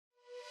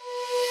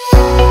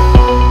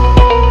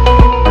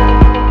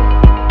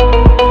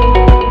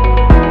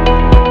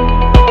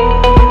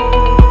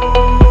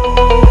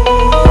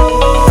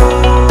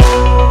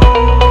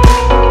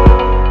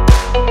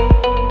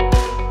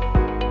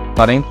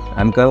Morning,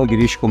 I'm Colonel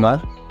Girish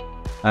Kumar.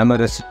 I'm a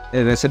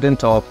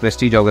resident of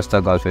Prestige Augusta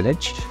Golf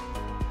Village.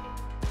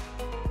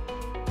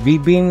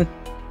 We've been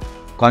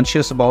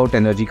conscious about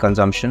energy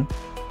consumption,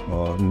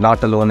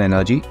 not alone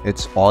energy,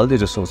 it's all the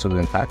resources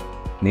in fact.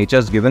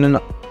 Nature's given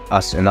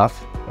us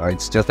enough,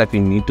 it's just that we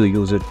need to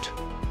use it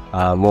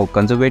more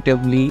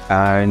conservatively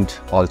and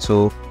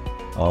also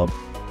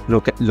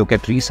look at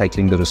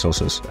recycling the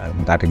resources.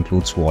 That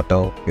includes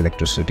water,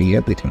 electricity,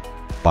 everything,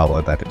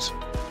 power that is.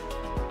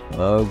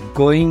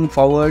 Going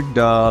forward,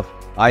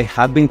 I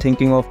have been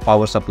thinking of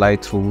power supply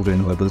through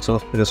renewable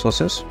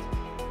resources.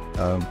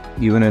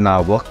 Even in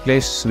our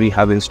workplace, we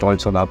have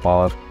installed solar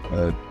power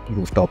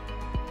rooftop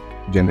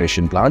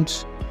generation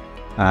plants,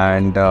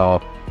 and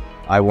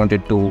I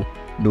wanted to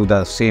do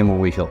the same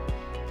over here.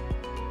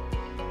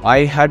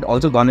 I had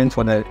also gone in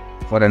for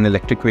an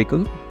electric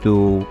vehicle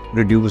to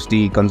reduce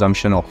the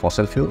consumption of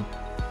fossil fuel,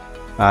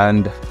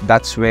 and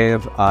that's where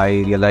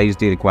I realized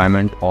the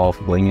requirement of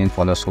going in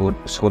for a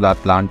solar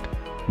plant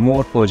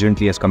more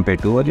urgently as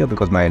compared to earlier,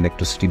 because my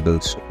electricity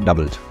bills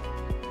doubled.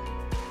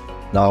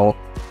 Now,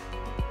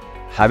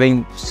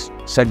 having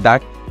said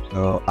that,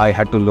 I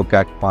had to look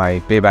at my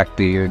payback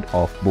period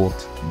of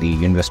both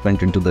the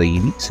investment into the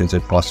EV, since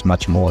it costs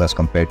much more as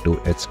compared to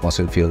its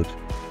fossil fuel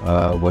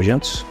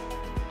versions.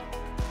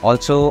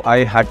 Also,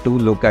 I had to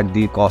look at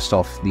the cost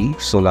of the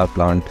solar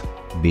plant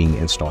being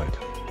installed.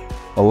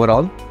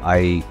 Overall,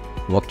 I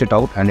worked it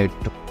out, and it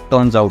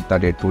turns out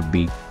that it would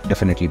be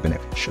definitely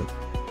beneficial.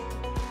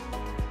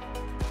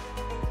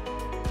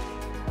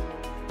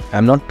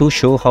 I'm not too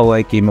sure how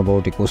I came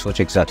about EcoSoch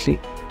exactly.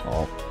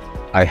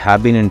 I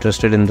have been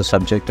interested in the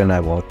subject, and I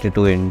wanted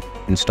to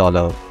install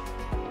a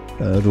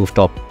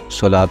rooftop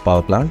solar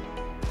power plant.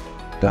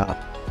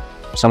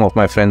 Some of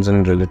my friends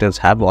and relatives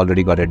have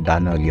already got it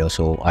done earlier,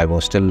 so I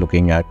was still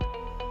looking at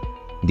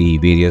the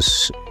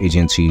various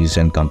agencies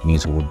and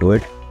companies who would do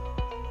it.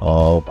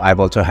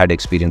 I've also had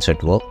experience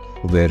at work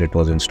where it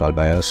was installed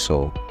by us,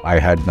 so I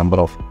had a number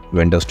of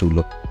vendors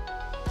to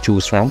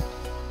choose from.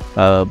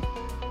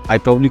 I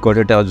probably got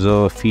it as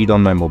a feed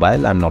on my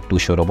mobile. I'm not too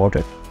sure about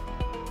it.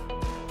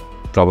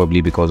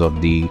 Probably because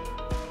of the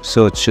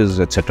searches,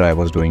 etc. I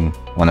was doing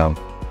on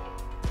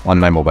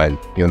my mobile.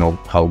 You know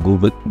how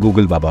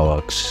Google Baba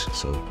works.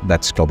 So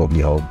that's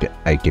probably how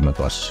I came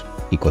across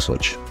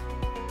EcoSoch.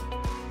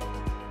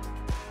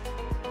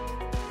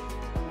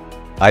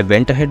 I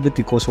went ahead with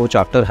EcoSoch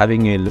after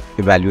having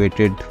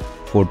evaluated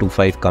 4 to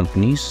 5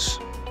 companies,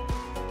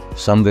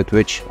 some with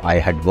which I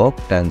had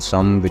worked and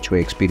some which were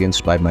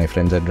experienced by my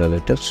friends and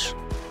relatives.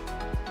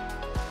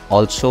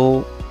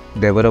 Also,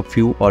 there were a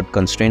few odd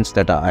constraints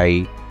that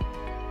I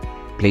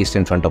placed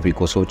in front of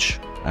EcoSoch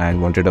and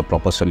wanted a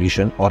proper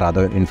solution, or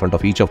rather in front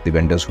of each of the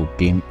vendors who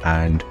came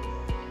and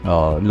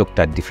looked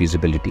at the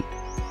feasibility.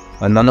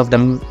 None of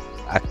them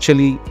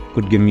actually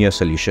could give me a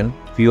solution.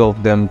 Few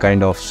of them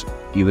kind of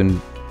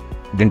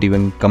didn't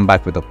even come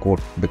back with a quote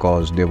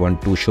because they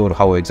weren't too sure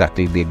how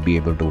exactly they'd be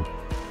able to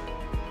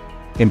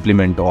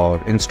implement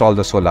or install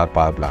the solar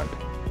power plant.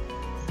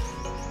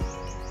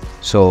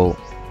 So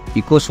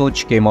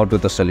EcoSoch came out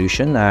with a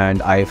solution,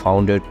 and I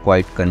found it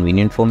quite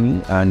convenient for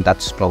me, and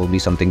that's probably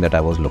something that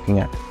I was looking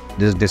at.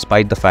 This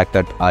despite the fact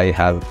that I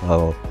have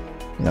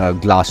a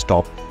glass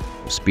top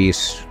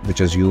space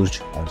which is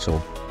used. Also,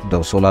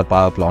 the solar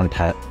power plant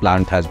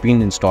has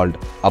been installed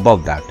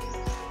above that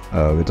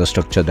with a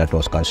structure that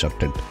was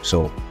constructed.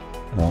 So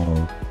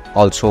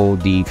also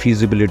the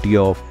feasibility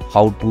of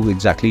how to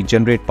exactly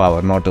generate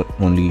power, not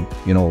only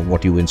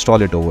what you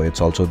install it over,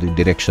 it's also the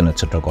direction,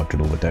 etc. got to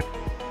do with it.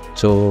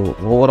 So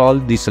overall,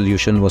 the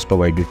solution was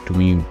provided to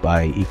me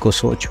by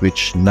EcoSoch,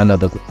 which none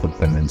other could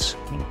convince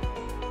me.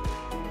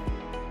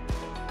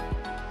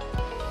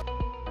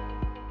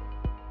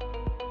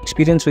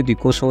 Experience with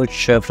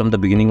EcoSoch from the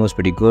beginning was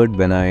pretty good.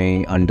 When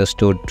I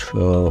understood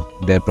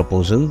their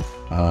proposal,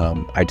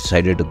 I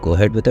decided to go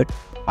ahead with it.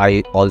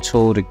 I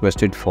also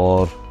requested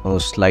for a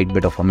slight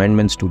bit of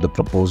amendments to the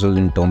proposal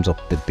in terms of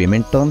the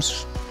payment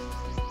terms.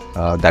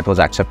 That was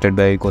accepted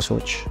by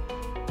EcoSoch,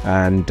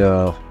 and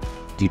the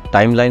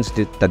timelines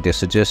that they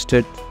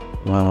suggested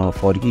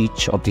for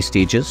each of the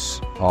stages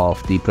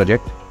of the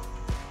project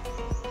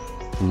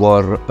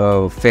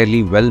were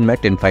fairly well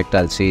met. In fact,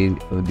 I'll say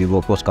the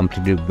work was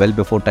completed well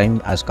before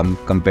time as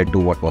compared to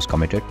what was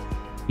committed.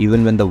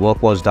 Even when the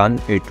work was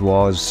done, it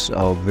was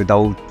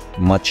without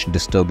much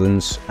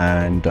disturbance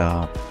and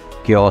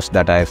chaos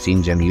that I have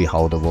seen generally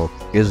how the work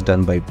is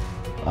done by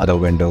other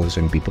vendors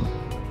and people.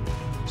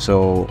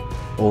 So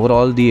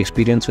overall, the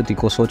experience with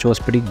EcoSoch was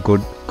pretty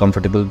good,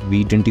 comfortable.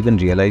 We didn't even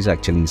realize,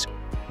 actually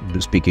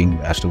speaking,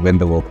 as to when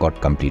the work got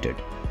completed.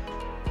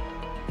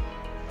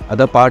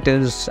 Other part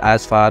is,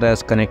 as far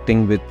as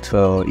connecting with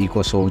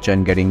EcoSoch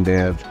and getting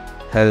their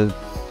help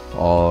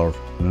or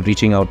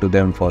reaching out to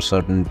them for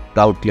certain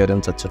doubt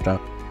clearance,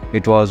 etc.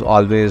 It was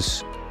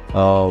always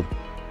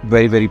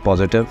very, very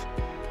positive.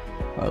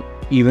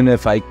 Even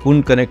if I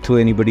couldn't connect to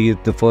anybody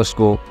at the first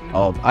go,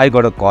 I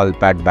got a call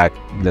back,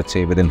 let's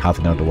say within half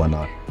an hour to 1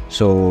 hour.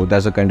 So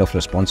that's the kind of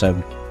response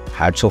I've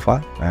had so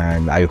far,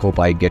 and I hope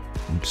I get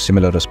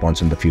similar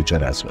response in the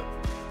future as well.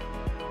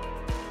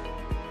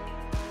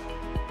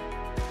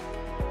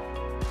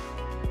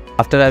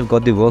 After I've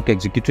got the work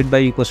executed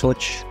by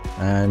EcoSoch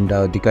and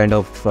the kind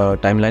of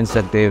timelines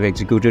that they've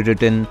executed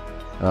it in,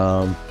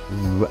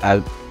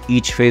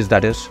 each phase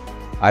that is,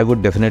 I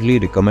would definitely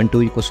recommend to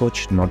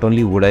EcoSoch. Not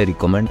only would I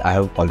recommend, I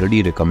have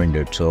already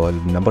recommended. So a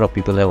number of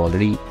people are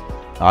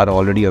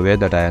already aware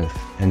that I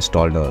have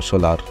installed a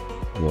solar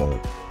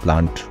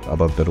plant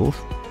above the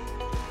roof,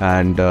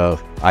 and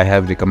I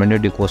have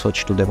recommended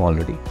EcoSoch to them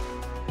already,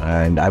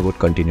 and I would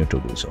continue to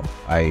do so.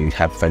 I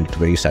have felt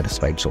very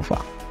satisfied so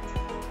far.